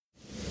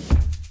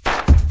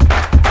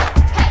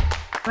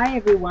Hi,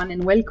 everyone,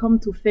 and welcome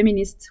to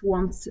Feminist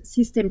Wants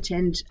System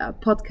Change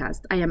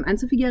podcast. I am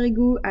Anne-Sophie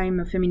Garrigou. I'm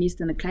a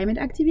feminist and a climate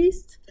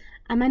activist.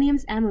 And my name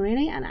is Emma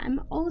and I'm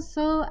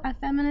also a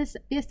feminist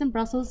based in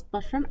Brussels,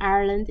 but from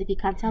Ireland, if you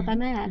can't tell by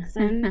my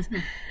accent.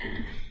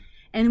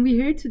 And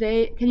we're here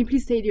today. Can you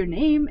please state your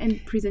name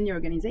and present your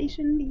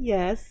organization?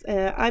 Yes,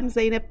 I'm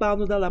Zeynep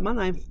Banu Dalaman.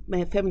 I'm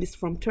a feminist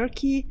from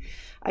Turkey.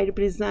 I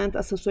represent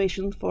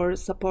Association for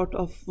Support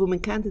of Women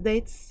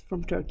Candidates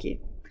from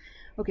Turkey.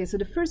 Okay, so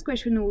the first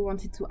question we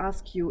wanted to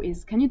ask you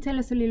is, can you tell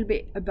us a little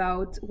bit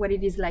about what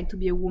it is like to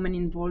be a woman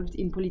involved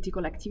in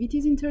political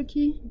activities in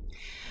Turkey?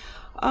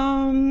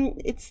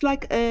 It's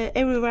like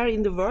everywhere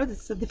in the world,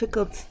 it's a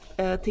difficult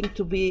thing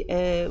to be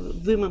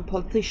women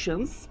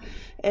politicians,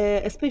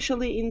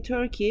 especially in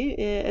Turkey.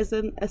 As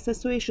an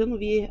association,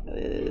 we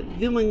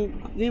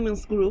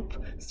women's group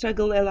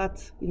struggle a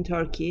lot in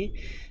Turkey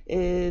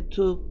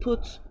to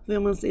put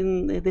women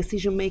in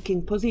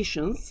decision-making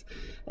positions,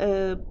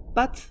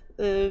 but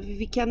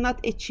we cannot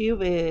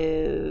achieve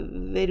a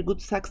very good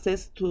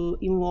success to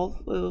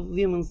involve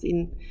women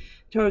in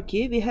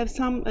Turkey. We have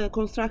some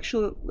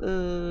construction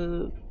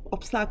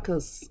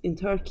obstacles in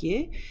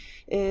Turkey.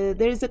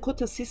 There is a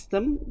quota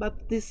system,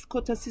 but this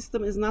quota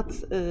system is not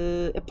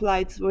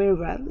applied very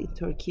well in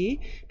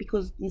Turkey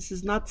because this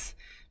is not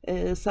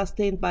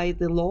sustained by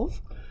the law.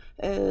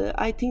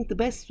 I think the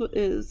best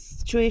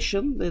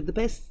situation, the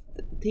best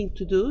thing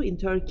to do in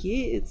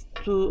Turkey is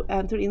to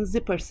enter in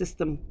zipper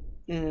system.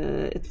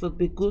 It would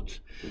be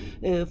good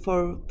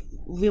for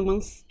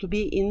women to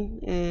be in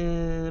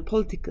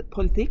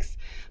politics,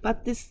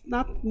 but this does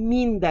not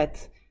mean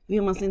that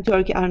women in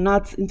Turkey are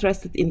not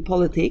interested in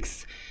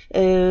politics.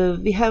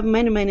 We have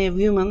many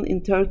women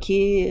in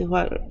Turkey who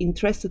are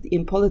interested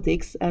in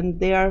politics, and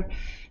they are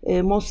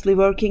mostly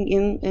working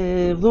in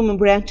women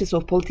branches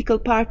of political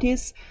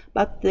parties,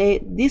 but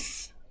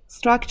these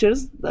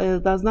structures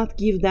does not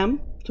give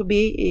them to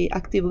be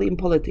actively in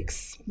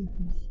politics.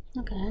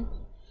 Okay.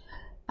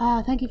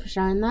 Thank you for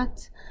sharing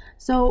that.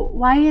 So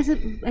why is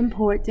it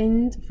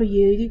important for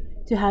you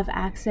to have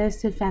access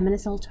to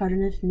feminist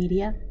alternative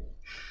media?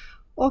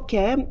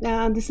 Okay,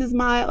 this is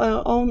my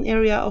own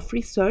area of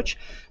research.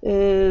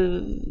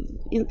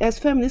 As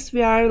feminists,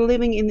 we are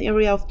living in the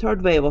area of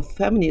third wave of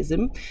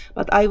feminism,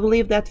 but I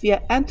believe that we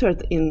are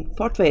entered in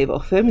fourth wave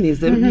of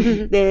feminism.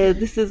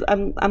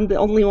 I'm the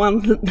only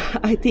one.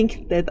 I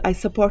think that I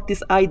support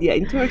this idea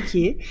in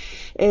Turkey.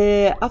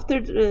 After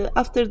the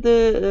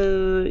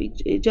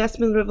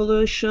Jasmine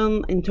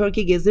Revolution in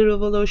Turkey, Gezi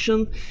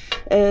Revolution,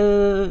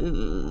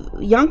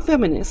 young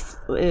feminists,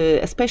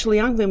 especially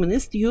young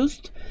feminists,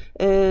 used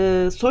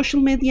social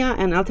media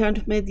and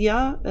alternative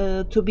media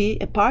to be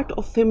a part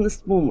of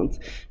feminist movement,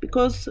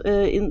 because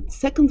in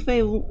second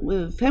wave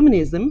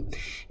feminism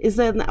is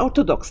an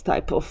orthodox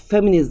type of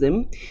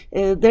feminism.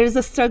 There is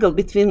a struggle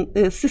between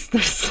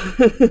sisters,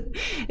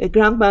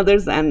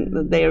 grandmothers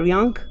and their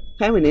young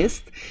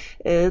feminists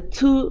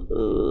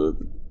to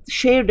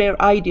share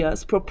their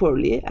ideas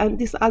properly, and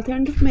this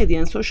alternative media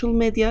and social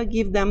media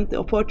give them the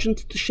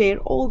opportunity to share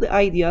all the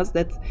ideas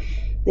that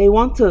they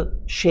want to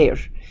share.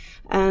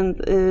 And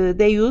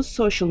they use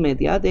social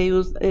media.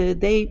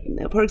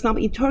 For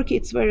example, in Turkey,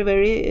 it's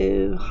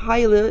very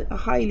highly.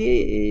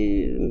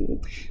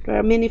 There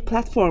are many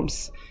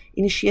platforms,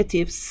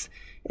 initiatives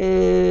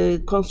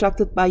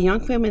constructed by young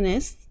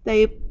feminists.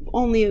 They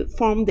only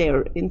form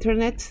their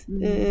internet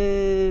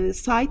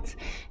site,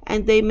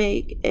 and they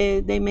make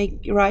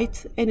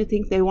write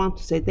anything they want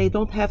to say. They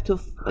don't have to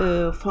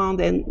found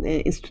an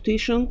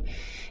institution,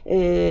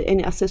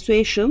 any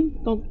association.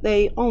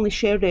 They only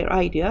share their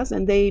ideas,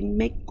 and they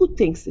make good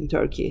things in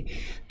Turkey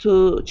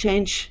to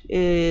change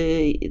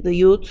the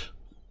youth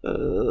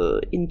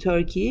in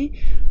Turkey.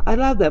 I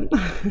love them.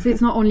 So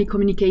it's not only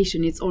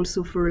communication; it's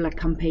also for like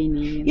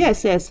campaigning.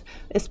 Yes,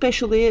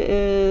 especially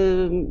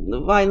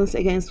violence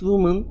against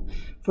women.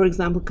 For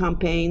example,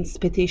 campaigns,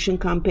 petition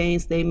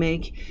campaigns. They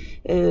make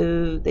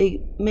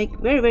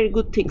very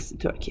good things in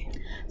Turkey.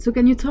 So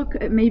can you talk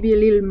maybe a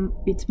little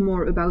bit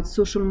more about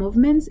social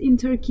movements in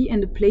Turkey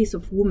and the place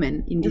of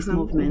women in these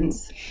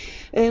movements?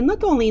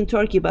 Not only in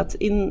Turkey, but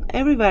in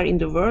everywhere in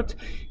the world,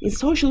 in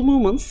social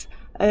movements.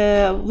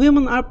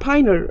 Women are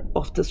pioneer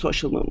of the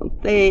social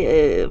movement.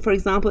 They, for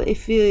example,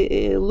 if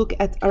you look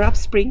at Arab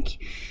Spring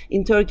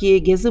in Turkey,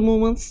 Gezi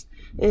movements,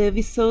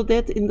 we saw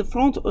that in the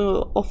front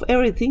of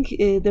everything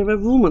there were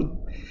women.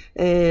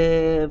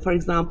 For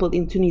example,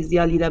 in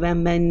Tunisia, Lila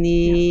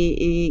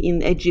Benbenni,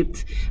 in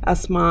Egypt,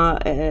 Asma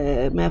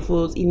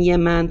Mahfouz, in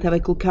Yemen,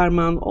 Tawakkul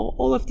Karman,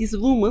 all of these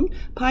women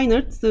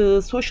pioneered the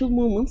social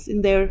movements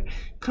in their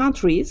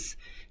countries.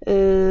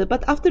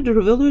 But after the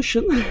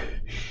revolution,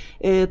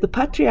 the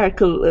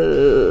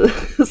patriarchal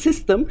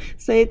system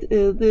said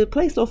the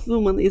place of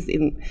woman is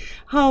in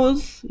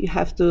house. You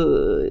have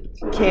to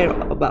care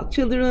about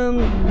children,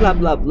 blah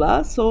blah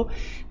blah. So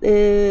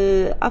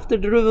after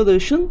the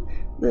revolution,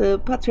 the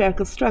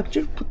patriarchal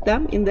structure put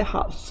them in the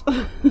house.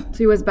 So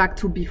it was back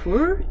to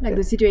before, like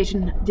the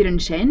situation didn't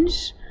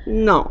change.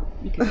 No,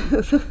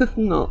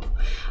 no.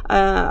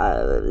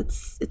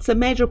 It's a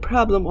major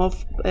problem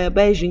of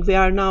Beijing. We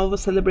are now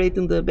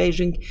celebrating the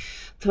Beijing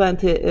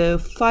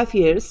 25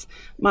 years.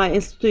 My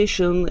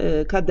institution,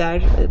 Kader,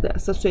 the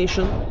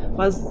association,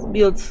 was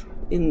built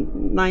in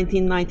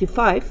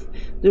 1995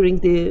 during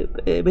the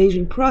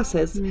Beijing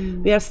process.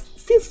 We are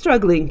still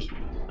struggling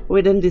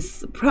within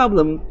this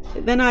problem.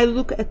 When I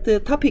look at the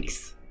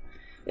topics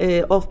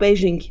of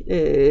Beijing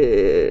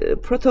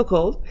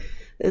protocol,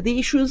 the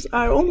issues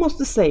are almost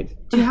the same.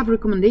 Do you have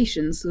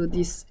recommendations for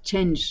this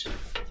change?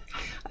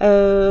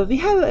 We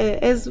have,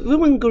 as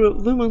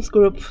Women's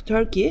Group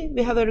Turkey,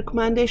 we have a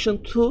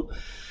recommendation to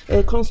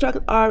construct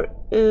our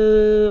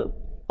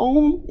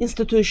own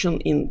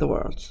institution in the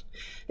world,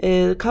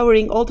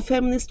 covering all the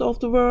feminists of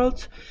the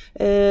world,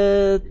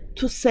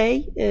 to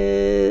say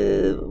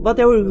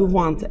whatever we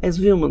want as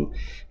women,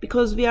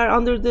 because we are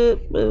under the,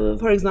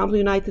 for example,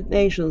 United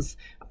Nations,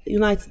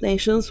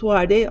 who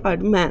are they? Are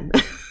the men.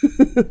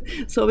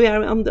 So we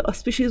are on the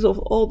auspices of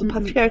all the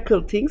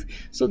patriarchal things.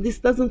 So this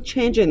doesn't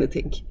change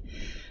anything.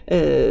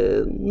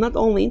 Not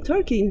only in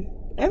Turkey,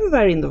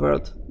 everywhere in the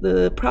world,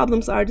 the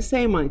problems are the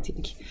same, I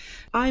think.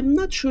 I'm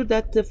not sure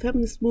that the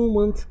feminist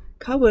movement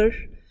covers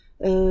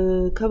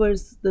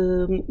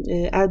the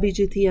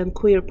LGBT and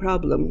queer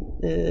problem,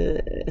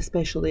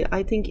 especially.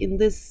 I think in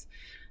this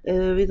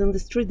within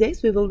these 3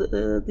 days we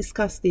will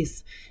discuss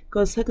this,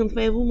 because second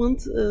wave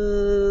movement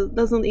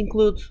doesn't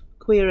include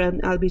queer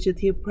and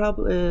LGBT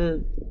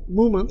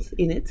movement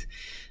in it.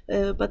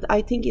 But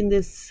I think in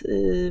these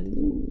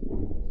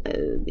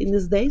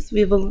days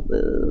we will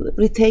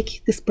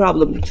retake this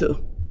problem too.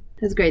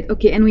 That's great.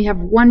 Okay, and we have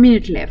 1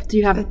 minute left. Do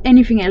you have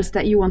anything else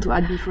that you want to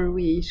add before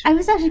we... I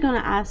was actually going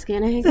to ask you,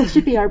 and I think this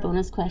should be our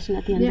bonus question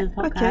at the end of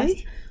the podcast.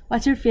 Okay.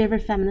 What's your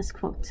favorite feminist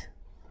quote?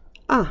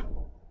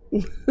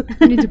 You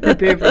need to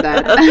prepare for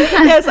that.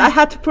 Yes, I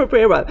had to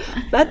prepare one.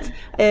 But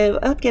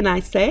what can I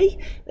say?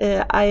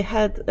 I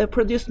had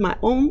produced my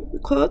own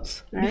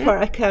quotes before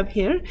I came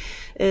here.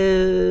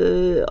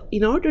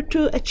 In order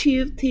to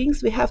achieve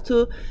things, we have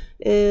to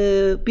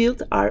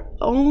build our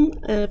own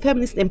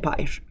feminist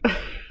empire.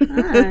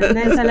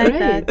 Nice, I like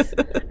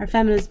that. Our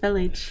feminist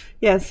village.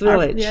 Yes,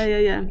 village.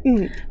 Yeah.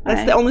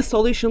 That's the only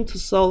solution to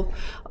solve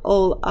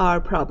all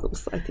our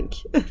problems, I think.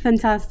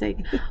 Fantastic.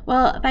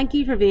 Well, thank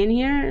you for being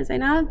here,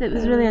 Zainab. It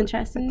was really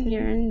interesting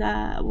hearing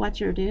what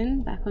you're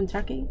doing back home in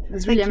Turkey. It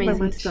was really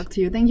amazing to talk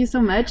to you. Thank you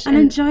so much. And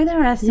enjoy the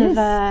rest of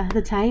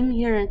the time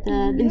here at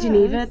in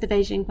Geneva at the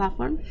Beijing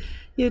platform.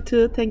 You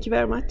too. Thank you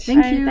very much.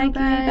 Thank you.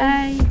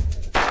 Bye.